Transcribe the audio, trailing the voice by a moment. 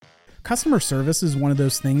customer service is one of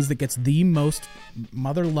those things that gets the most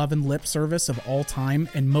mother-loving lip service of all time,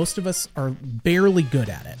 and most of us are barely good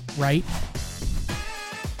at it, right?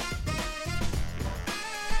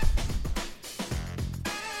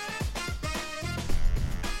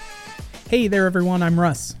 Hey there, everyone. I'm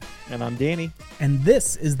Russ. And I'm Danny. And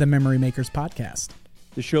this is the Memory Makers Podcast.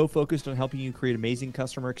 The show focused on helping you create amazing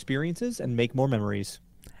customer experiences and make more memories.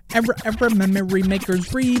 Ever Memory Makers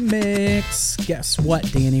remix. Guess what,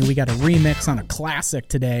 Danny? We got a remix on a classic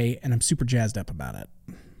today, and I'm super jazzed up about it.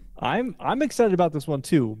 I'm excited about this one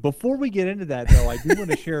too. Before we get into that, though, I do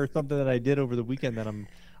want to share something that I did over the weekend that I'm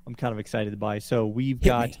kind of excited by. So we've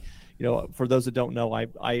got, for those that don't know,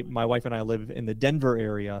 my wife and I live in the Denver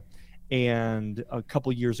area. And a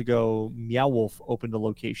couple years ago, Meow Wolf opened a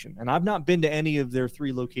location. And I've not been to any of their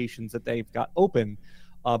 3 locations that they've got open,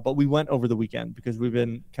 but we went over the weekend because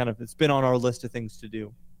it's been on our list of things to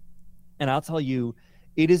do. And I'll tell you,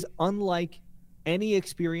 it is unlike any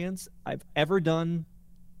experience I've ever done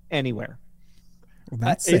anywhere. Well,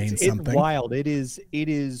 that's saying something. It's wild. It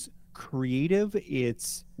is creative.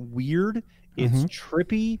 It's weird. It's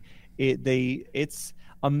trippy. It's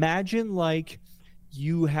imagine like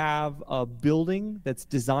you have a building that's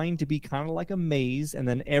designed to be kind of like a maze, and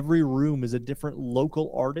then every room is a different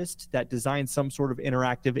local artist that designs some sort of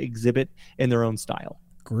interactive exhibit in their own style.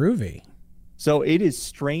 Groovy. So it is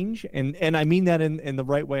strange, and I mean that in the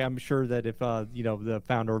right way. I'm sure that if the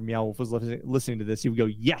founder of Meow Wolf was listening to this, he would go,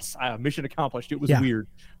 "Yes, mission accomplished." It was weird.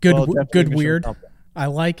 Good weird. I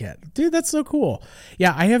like it. Dude, that's so cool.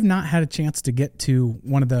 Yeah, I have not had a chance to get to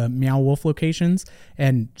one of the Meow Wolf locations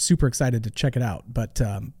and super excited to check it out. But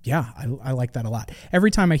I like that a lot. Every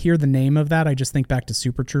time I hear the name of that, I just think back to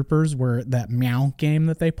Super Troopers, where that meow game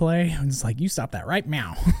that they play. And it's like, you stop that, right?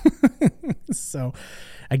 Meow. So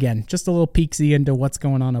again, just a little peeksy into what's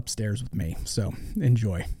going on upstairs with me. So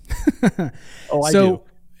enjoy. I do.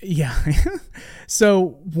 Yeah.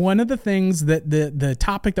 So one of the things that the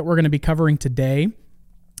topic that we're going to be covering today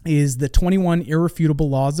is the 21 Irrefutable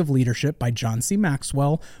Laws of Leadership by John C.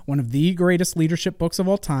 Maxwell, one of the greatest leadership books of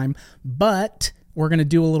all time. But we're going to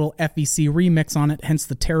do a little FEC remix on it, hence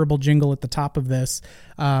the terrible jingle at the top of this,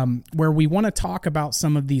 where we want to talk about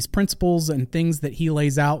some of these principles and things that he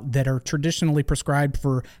lays out that are traditionally prescribed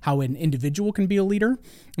for how an individual can be a leader.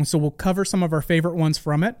 And so we'll cover some of our favorite ones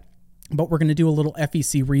from it. But we're going to do a little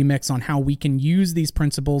FEC remix on how we can use these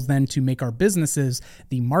principles then to make our businesses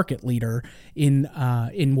the market leader in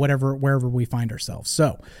wherever we find ourselves.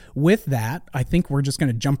 So with that, I think we're just going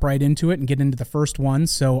to jump right into it and get into the first one.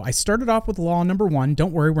 So I started off with law number 1.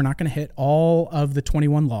 Don't worry, we're not going to hit all of the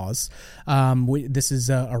 21 laws. This is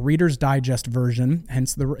a Reader's Digest version,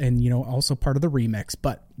 hence also part of the remix.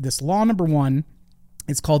 But this law number 1,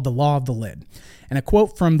 it's called the Law of the Lid. And a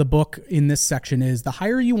quote from the book in this section is, "The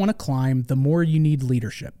higher you want to climb, the more you need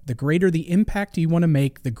leadership. The greater the impact you want to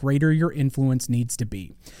make, the greater your influence needs to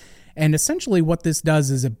be." And essentially what this does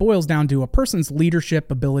is it boils down to a person's leadership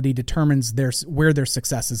ability determines where their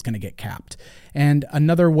success is going to get capped. And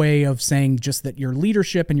another way of saying just that your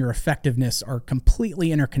leadership and your effectiveness are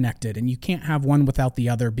completely interconnected, and you can't have one without the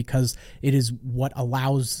other, because it is what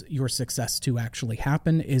allows your success to actually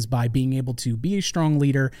happen is by being able to be a strong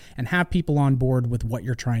leader and have people on board with what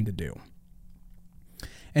you're trying to do.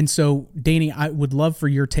 And so, Danny, I would love for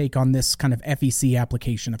your take on this kind of FEC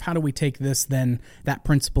application of how do we take this, then that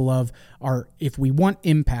principle of if we want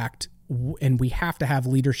impact and we have to have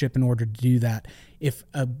leadership in order to do that, if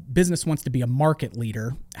a business wants to be a market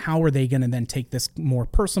leader, how are they going to then take this more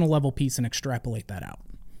personal level piece and extrapolate that out?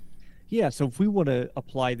 Yeah, so if we want to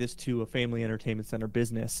apply this to a family entertainment center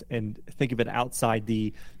business and think of it outside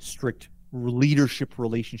the strict leadership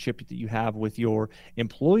relationship that you have with your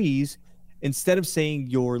employees, instead of saying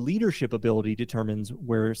your leadership ability determines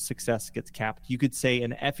where success gets capped, you could say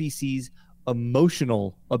an FEC's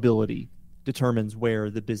emotional ability determines where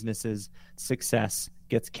the business's success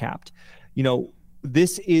gets capped.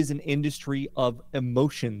 This is an industry of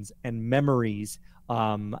emotions and memories,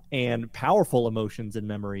 and powerful emotions and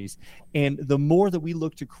memories. And the more that we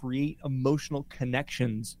look to create emotional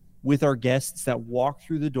connections with our guests that walk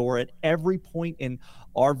through the door at every point in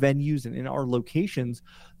our venues and in our locations,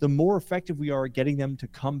 the more effective we are at getting them to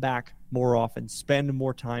come back more often, spend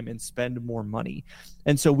more time, and spend more money.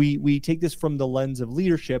 And so we take this from the lens of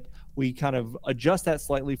leadership. We kind of adjust that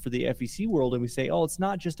slightly for the FEC world, and we say, it's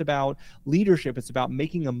not just about leadership, it's about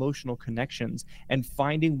making emotional connections and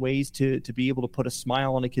finding ways to be able to put a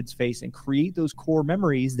smile on a kid's face and create those core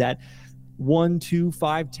memories that 1, 2,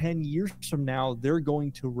 5, 10 years from now, they're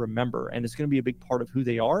going to remember, and it's going to be a big part of who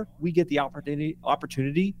they are. We get the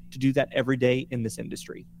opportunity to do that every day in this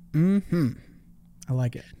industry. I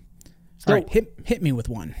like it. So all right, hit me with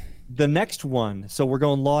one. The next one, so we're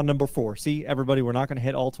going law number 4. See, everybody, we're not going to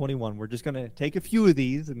hit all 21. We're just going to take a few of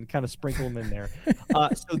these and kind of sprinkle them in there.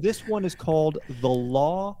 So this one is called the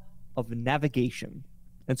law of navigation.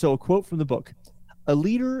 And so a quote from the book: "A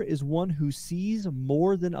leader is one who sees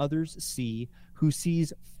more than others see, who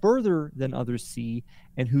sees further than others see,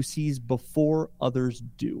 and who sees before others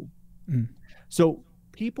do." So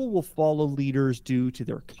people will follow leaders due to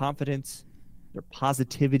their confidence, their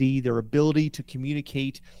positivity, their ability to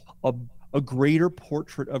communicate a greater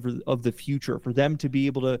portrait of the future, for them to be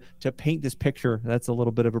able to paint this picture. That's a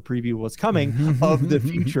little bit of a preview of what's coming of the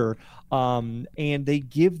future. And they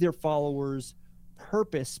give their followers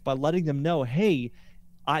purpose by letting them know, hey,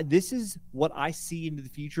 this is what I see into the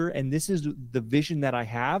future, and this is the vision that I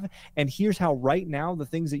have. And here's how right now the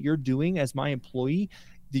things that you're doing as my employee,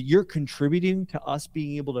 that you're contributing to us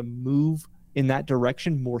being able to move in that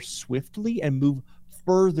direction more swiftly and move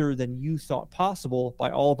further than you thought possible by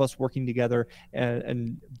all of us working together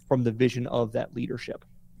and from the vision of that leadership.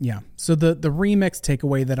 Yeah. So the remix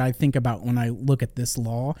takeaway that I think about when I look at this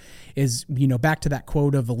law is, back to that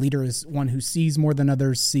quote of a leader is one who sees more than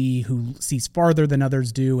others see, who sees farther than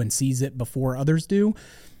others do, and sees it before others do.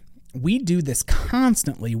 We do this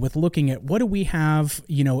constantly with looking at what do we have,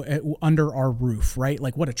 under our roof, right?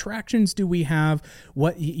 Like, what attractions do we have?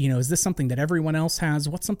 What, is this something that everyone else has?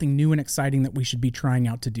 What's something new and exciting that we should be trying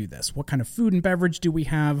out to do this? What kind of food and beverage do we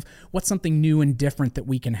have? What's something new and different that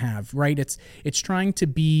we can have, right? It's trying to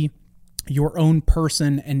be your own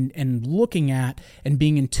person and looking at and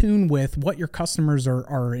being in tune with what your customers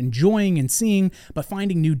are enjoying and seeing, but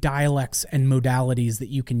finding new dialects and modalities that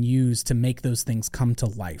you can use to make those things come to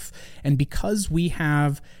life. And because we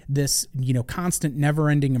have this, constant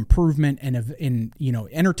never-ending improvement and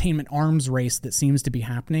entertainment arms race that seems to be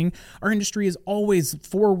happening, our industry is always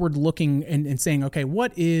forward-looking and saying, okay,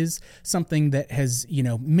 what is something that has,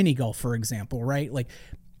 mini golf, for example, right? Like,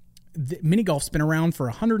 mini golf's been around for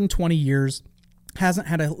 120 years, hasn't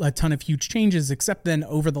had a ton of huge changes, except then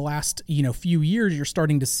over the last few years you're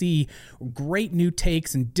starting to see great new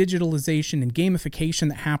takes and digitalization and gamification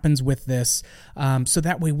that happens with this, so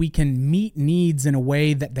that way we can meet needs in a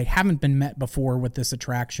way that they haven't been met before with this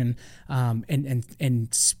attraction, and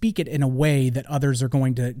speak it in a way that others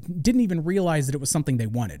didn't even realize that it was something they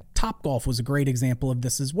wanted. Topgolf was a great example of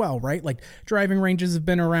this as well, right? Like, driving ranges have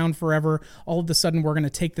been around forever. All of a sudden we're going to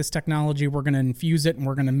take this technology, we're going to infuse it, and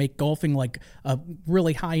we're going to make golfing like a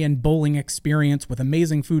really high-end bowling experience with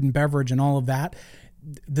amazing food and beverage and all of that.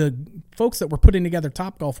 The folks that were putting together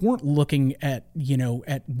Topgolf weren't looking at,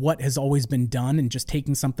 at what has always been done and just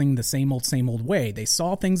taking something the same old way. They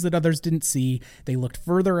saw things that others didn't see. They looked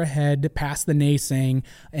further ahead past the naysaying,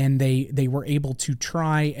 and they were able to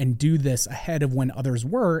try and do this ahead of when others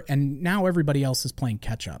were. And now everybody else is playing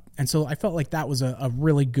catch up. And so I felt like that was a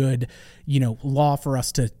really good, law for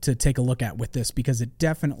us to take a look at with this, because it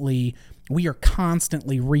definitely, we are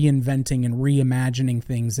constantly reinventing and reimagining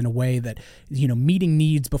things in a way that, meeting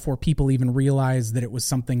needs before people even realize that it was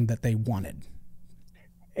something that they wanted.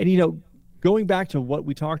 And, going back to what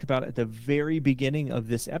we talked about at the very beginning of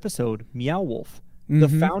this episode, Meow Wolf. The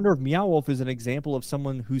founder of Meow Wolf is an example of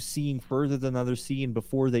someone who's seeing further than others see and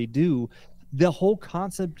before they do. The whole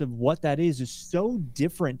concept of what that is so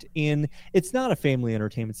different it's not a family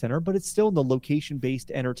entertainment center, but it's still in the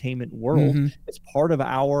location-based entertainment world. It's part of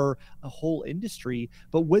our whole industry.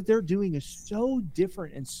 But what they're doing is so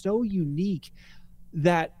different and so unique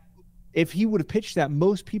that if he would have pitched that,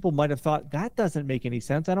 most people might have thought, that doesn't make any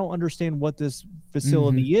sense. I don't understand what this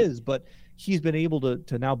facility is. But he's been able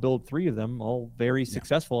to now build 3 of them, all very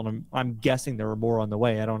successful. And I'm guessing there are more on the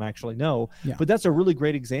way. I don't actually know. But that's a really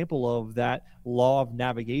great example of that law of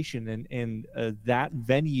navigation and that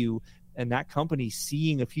venue and that company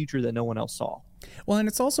seeing a future that no one else saw. Well, and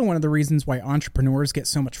it's also one of the reasons why entrepreneurs get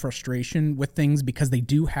so much frustration with things, because they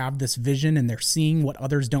do have this vision and they're seeing what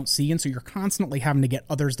others don't see. And so you're constantly having to get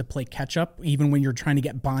others to play catch up, even when you're trying to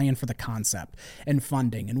get buy-in for the concept and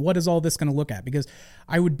funding. And what is all this going to look at? Because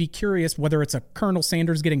I would be curious whether it's a Colonel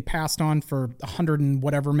Sanders getting passed on for 100 and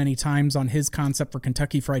whatever many times on his concept for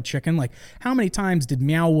Kentucky Fried Chicken. Like, how many times did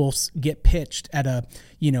Meow Wolves get pitched at a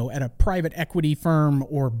private equity firm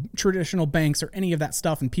or traditional banks or any of that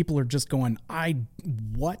stuff? And people are just going,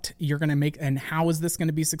 what you're going to make, and how is this going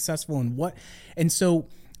to be successful, and what? And so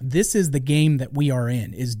this is the game that we are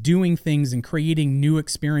in, is doing things and creating new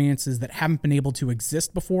experiences that haven't been able to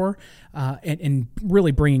exist before, and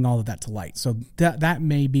really bringing all of that to light. So that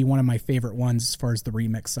may be one of my favorite ones as far as the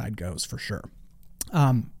remix side goes, for sure.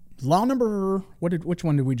 which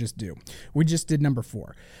one did we just do? We just did number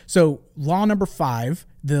 4. So law number 5,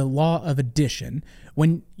 the law of addition.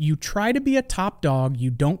 When you try to be a top dog,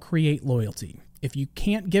 you don't create loyalty. If you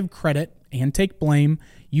can't give credit and take blame,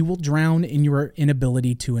 you will drown in your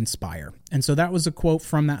inability to inspire. And so that was a quote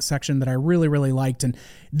from that section that I really, really liked. And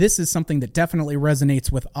this is something that definitely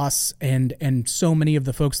resonates with us and so many of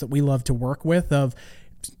the folks that we love to work with. Of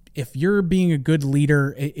if you're being a good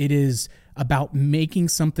leader, it is about making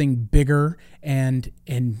something bigger and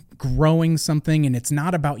growing something. And it's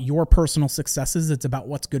not about your personal successes. It's about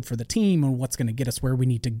what's good for the team and what's going to get us where we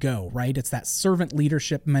need to go, right? It's that servant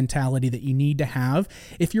leadership mentality that you need to have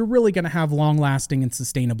if you're really going to have long-lasting and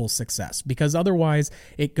sustainable success, because otherwise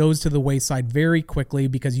it goes to the wayside very quickly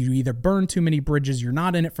because you either burn too many bridges, you're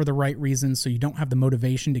not in it for the right reasons, so you don't have the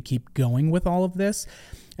motivation to keep going with all of this.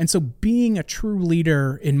 And so being a true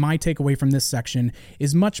leader, in my takeaway from this section,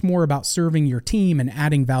 is much more about serving your team and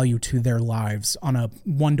adding value to their lives on a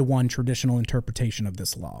one-to-one traditional interpretation of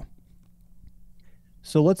this law.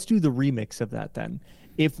 So let's do the remix of that then.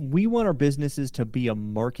 If we want our businesses to be a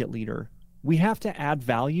market leader, we have to add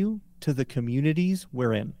value to the communities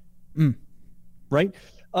we're in, right?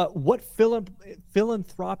 What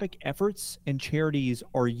philanthropic efforts and charities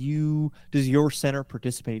does your center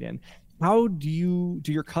participate in? How do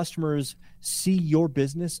your customers see your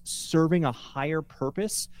business serving a higher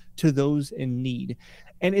purpose to those in need?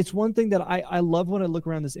 And it's one thing that I love when I look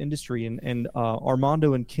around this industry, and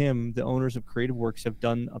Armando and Kim, the owners of Creative Works, have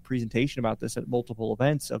done a presentation about this at multiple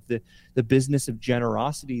events of the business of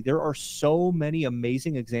generosity. There are so many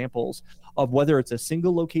amazing examples of whether it's a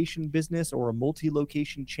single location business or a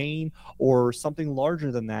multi-location chain or something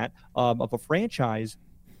larger than that, of a franchise,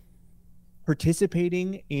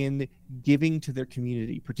 participating in giving to their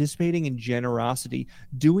community, participating in generosity,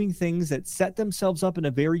 doing things that set themselves up in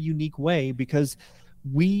a very unique way, because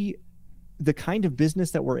the kind of business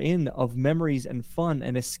that we're in, of memories and fun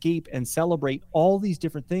and escape and celebrate all these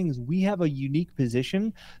different things, we have a unique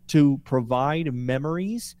position to provide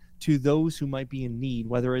memories to those who might be in need,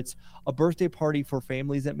 whether it's a birthday party for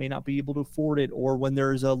families that may not be able to afford it, or when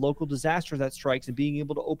there's a local disaster that strikes, and being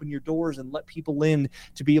able to open your doors and let people in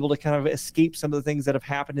to be able to kind of escape some of the things that have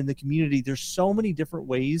happened in the community. There's so many different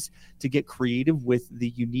ways to get creative with the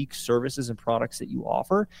unique services and products that you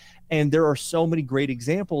offer. And there are so many great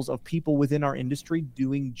examples of people within our industry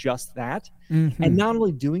doing just that. Mm-hmm. And not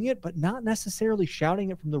only doing it, but not necessarily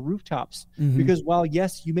shouting it from the rooftops. Mm-hmm. Because while,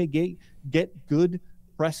 yes, you may get good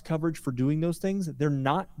press coverage for doing those things, they're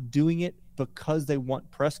not doing it because they want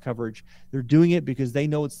press coverage. They're doing it because they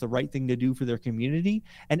know it's the right thing to do for their community.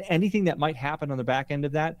 And anything that might happen on the back end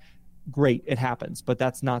of that, great, it happens, but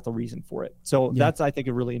that's not the reason for it. So that's, I think,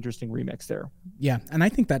 a really interesting remix there. Yeah. And I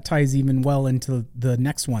think that ties even well into the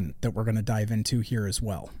next one that we're going to dive into here as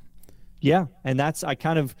well. Yeah. And that's, I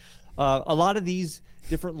kind of, a lot of these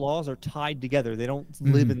different laws are tied together. They don't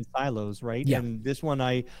live in silos, right? Yeah. And this one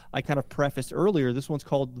I kind of prefaced earlier. This one's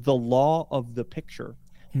called the law of the picture.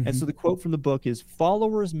 Mm-hmm. And so the quote from the book is,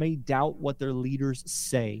 followers may doubt what their leaders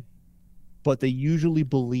say, but they usually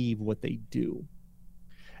believe what they do.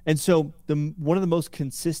 And so one of the most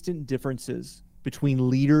consistent differences between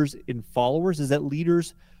leaders and followers is that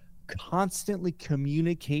leaders constantly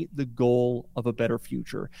communicate the goal of a better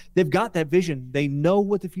future. They've got that vision. They know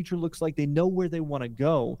what the future looks like. They know where they want to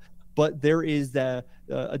go. But there is a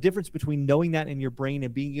difference between knowing that in your brain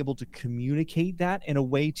and being able to communicate that in a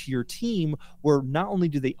way to your team where not only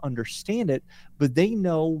do they understand it, but they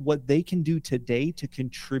know what they can do today to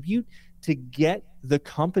contribute to get the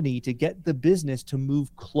company, to get the business to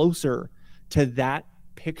move closer to that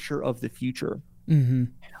picture of the future. Mm-hmm.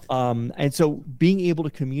 And so being able to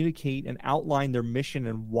communicate and outline their mission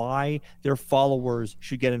and why their followers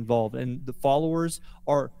should get involved. And the followers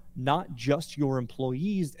are not just your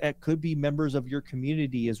employees. It could be members of your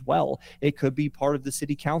community as well. It could be part of the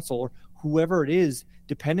city council or whoever it is,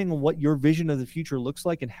 depending on what your vision of the future looks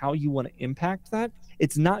like and how you want to impact that.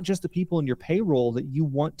 It's not just the people in your payroll that you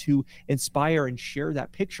want to inspire and share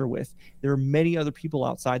that picture with. There are many other people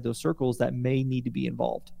outside those circles that may need to be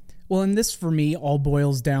involved. Well, and this for me all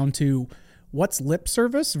boils down to what's lip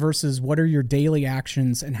service versus what are your daily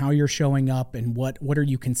actions and how you're showing up, and what are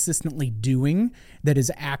you consistently doing that is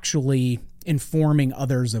actually informing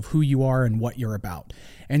others of who you are and what you're about.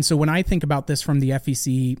 And so when I think about this from the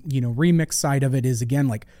FEC, remix side of it is, again,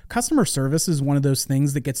 like customer service is one of those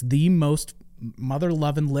things that gets the most mother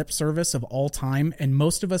loving lip service of all time, and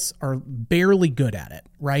most of us are barely good at it,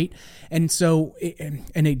 right? And so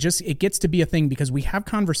it gets to be a thing because we have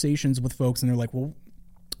conversations with folks and they're like, well,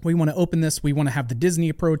 We want to open this. We want to have the Disney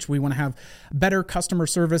approach. We want to have better customer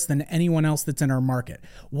service than anyone else that's in our market.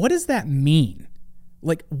 What does that mean?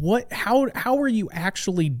 Like how are you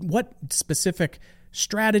actually, what specific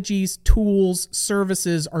strategies, tools,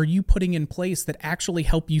 services are you putting in place that actually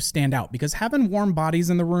help you stand out? Because having warm bodies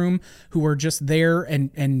in the room who are just there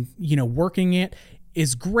and working it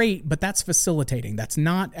is great, but that's facilitating. That's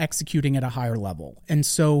not executing at a higher level. And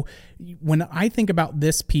so when I think about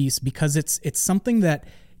this piece, because it's something that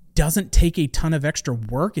doesn't take a ton of extra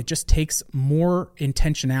work, it just takes more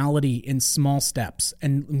intentionality in small steps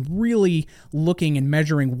and really looking and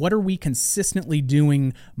measuring what are we consistently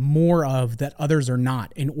doing more of that others are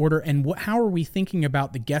not in order, and how are we thinking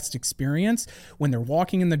about the guest experience when they're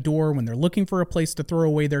walking in the door, when they're looking for a place to throw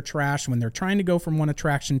away their trash, when they're trying to go from one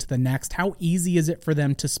attraction to the next. How easy is it for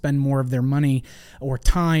them to spend more of their money or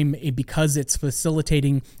time because it's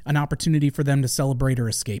facilitating an opportunity for them to celebrate or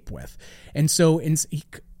escape with? And so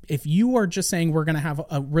if you are just saying we're going to have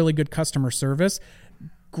a really good customer service,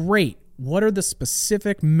 great. What are the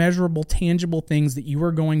specific, measurable, tangible things that you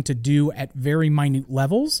are going to do at very minute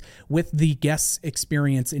levels with the guest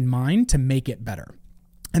experience in mind to make it better?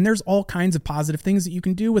 And there's all kinds of positive things that you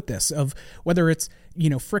can do with this, of whether it's,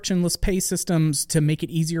 frictionless pay systems to make it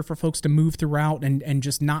easier for folks to move throughout and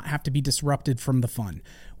just not have to be disrupted from the fun.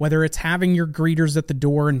 Whether it's having your greeters at the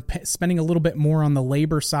door and spending a little bit more on the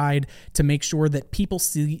labor side to make sure that people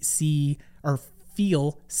see or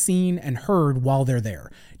feel seen and heard while they're there.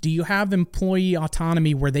 Do you have employee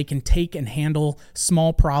autonomy where they can take and handle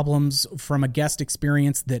small problems from a guest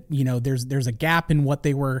experience that, there's a gap in what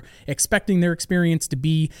they were expecting their experience to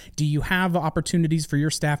be? Do you have opportunities for your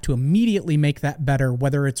staff to immediately make that better,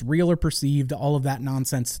 whether it's real or perceived, all of that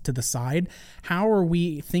nonsense to the side? How are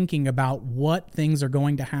we thinking about what things are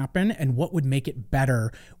going to happen and what would make it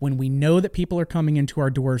better when we know that people are coming into our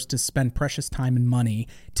doors to spend precious time and money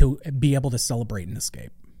to be able to celebrate and escape?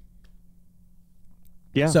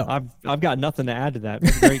 Yeah, so I've got nothing to add to that.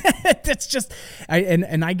 That's great. That's just,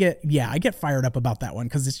 I get fired up about that one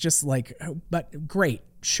because it's just like, but great,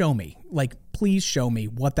 show me, please show me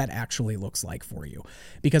what that actually looks like for you,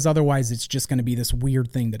 because otherwise it's just going to be this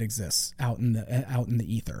weird thing that exists out in the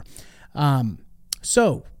ether.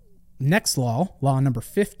 So next law number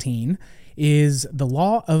 15 is the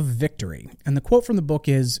law of victory. And the quote from the book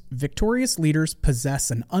is, "Victorious leaders possess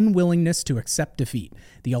an unwillingness to accept defeat.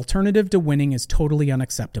 The alternative to winning is totally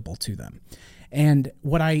unacceptable to them." And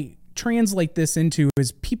what I translate this into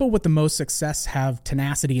is people with the most success have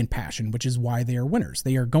tenacity and passion, which is why they are winners.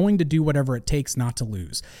 They are going to do whatever it takes not to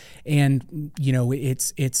lose. And,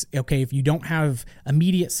 it's okay if you don't have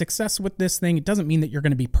immediate success with this thing, it doesn't mean that you're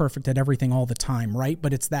going to be perfect at everything all the time, right?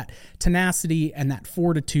 But it's that tenacity and that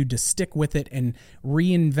fortitude to stick with it and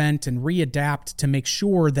reinvent and readapt to make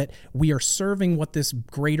sure that we are serving what this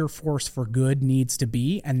greater force for good needs to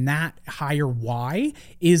be. And that higher why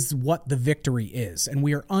is what the victory is. And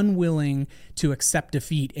we are unwilling to accept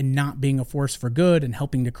defeat in not being a force for good and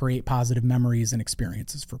helping to create positive memories and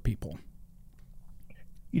experiences for people.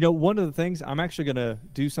 One of the things, I'm actually going to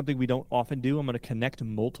do something we don't often do. I'm going to connect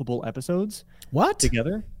multiple episodes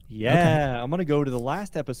together. Yeah, okay. I'm going to go to the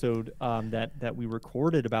last episode that we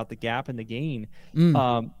recorded about the gap and the gain,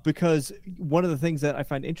 because one of the things that I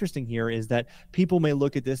find interesting here is that people may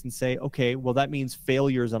look at this and say, okay, well, that means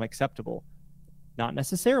failure is unacceptable. Not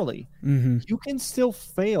necessarily. Mm-hmm. You can still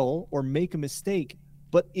fail or make a mistake,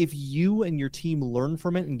 but if you and your team learn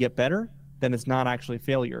from it and get better, then it's not actually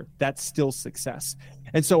failure. That's still success.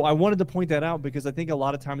 And so I wanted to point that out because I think a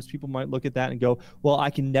lot of times people might look at that and go, well, I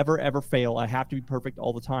can never, ever fail. I have to be perfect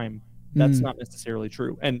all the time. That's not necessarily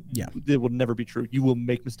true. And it will never be true. You will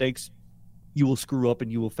make mistakes. You will screw up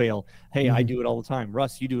and you will fail. Hey, I do it all the time.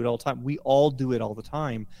 Russ, you do it all the time. We all do it all the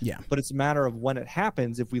time. Yeah. But it's a matter of when it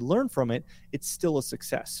happens. If we learn from it, it's still a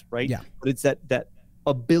success, right? Yeah. But it's that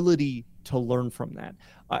ability to learn from that.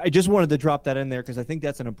 I just wanted to drop that in there because I think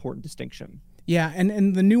that's an important distinction. Yeah,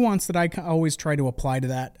 and the nuance that I always try to apply to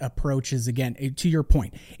that approach is, again, to your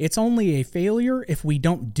point, it's only a failure if we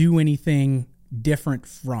don't do anything different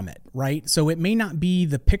from it, right? So it may not be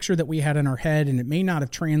the picture that we had in our head, and it may not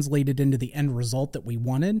have translated into the end result that we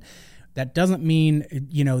wanted. That doesn't mean,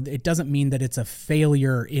 it doesn't mean that it's a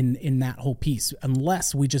failure in that whole piece,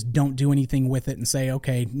 unless we just don't do anything with it and say,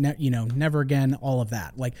 okay, never again, all of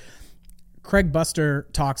that. Like Craig Buster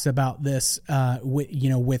talks about this,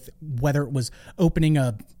 with whether it was opening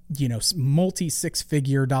a multi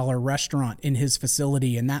 $6-figure restaurant in his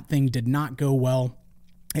facility, and that thing did not go well.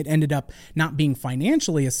 It ended up not being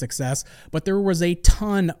financially a success, but there was a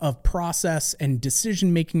ton of process and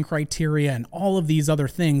decision-making criteria and all of these other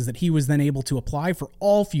things that he was then able to apply for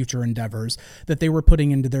all future endeavors that they were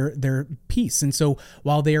putting into their piece. And so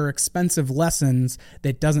while they are expensive lessons,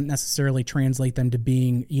 that doesn't necessarily translate them to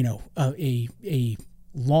being, a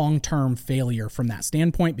long-term failure from that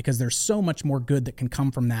standpoint, because there's so much more good that can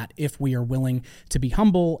come from that if we are willing to be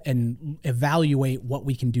humble and evaluate what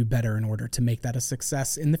we can do better in order to make that a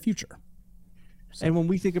success in the future. So. And when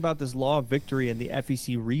we think about this law of victory and the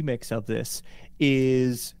FEC remix of this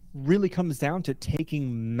is really comes down to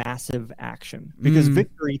taking massive action, because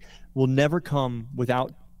victory will never come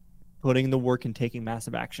without putting the work and taking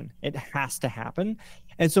massive action. It has to happen.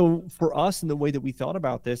 And so for us, and the way that we thought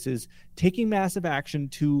about this is taking massive action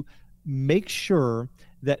to make sure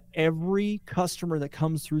that every customer that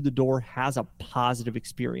comes through the door has a positive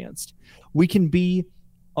experience. We can be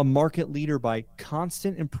a market leader by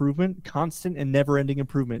constant improvement, constant and never-ending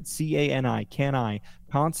improvement, CANI,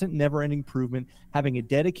 constant never-ending improvement, having a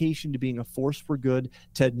dedication to being a force for good,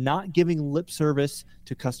 to not giving lip service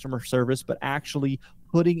to customer service, but actually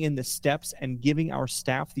putting in the steps and giving our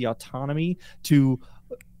staff the autonomy to,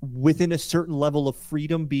 within a certain level of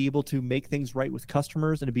freedom, be able to make things right with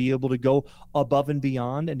customers and to be able to go above and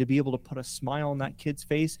beyond and to be able to put a smile on that kid's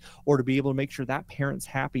face or to be able to make sure that parent's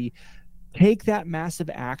happy. Take that massive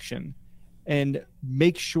action and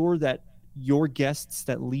make sure that your guests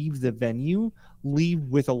that leave the venue leave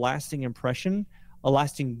with a lasting impression, a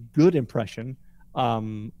lasting good impression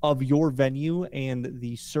of your venue and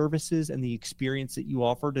the services and the experience that you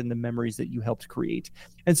offered and the memories that you helped create.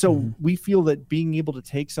 And so we feel that being able to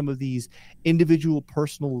take some of these individual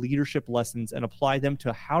personal leadership lessons and apply them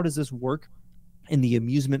to how does this work in the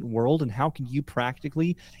amusement world, and how can you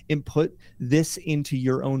practically input this into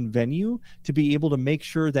your own venue to be able to make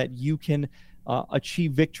sure that you can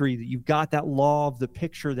achieve victory, that you've got that law of the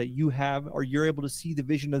picture that you have, or you're able to see the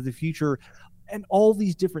vision of the future and all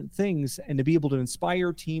these different things, and to be able to inspire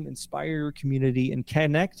your team, inspire your community, and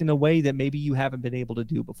connect in a way that maybe you haven't been able to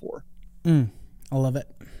do before. I love it.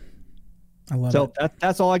 I love it. So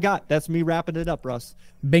that's all I got. That's me wrapping it up, Russ.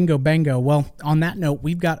 Bingo, bango. Well, on that note,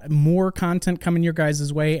 we've got more content coming your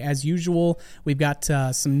guys' way. As usual, we've got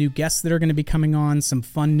some new guests that are going to be coming on, some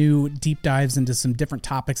fun new deep dives into some different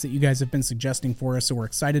topics that you guys have been suggesting for us. So we're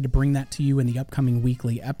excited to bring that to you in the upcoming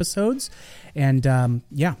weekly episodes. And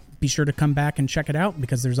be sure to come back and check it out,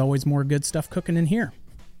 because there's always more good stuff cooking in here.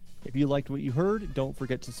 If you liked what you heard, don't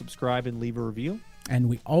forget to subscribe and leave a review. And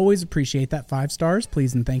we always appreciate that 5 stars.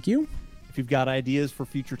 Please and thank you. If you've got ideas for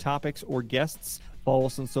future topics or guests, follow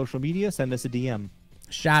us on social media, send us a DM.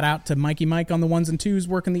 Shout out to Mikey Mike on the 1s and 2s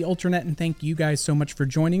working the Ultranet, and thank you guys so much for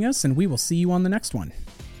joining us, and we will see you on the next one.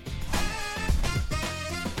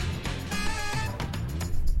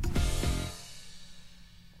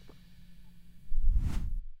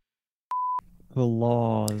 The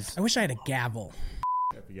laws. I wish I had a gavel.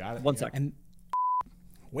 You got it. 1 second. And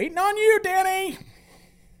waiting on you, Danny.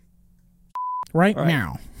 Right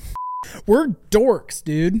now. We're dorks,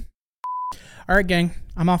 dude. All right, gang.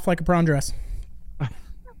 I'm off like a prawn dress.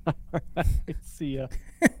 All right. See ya.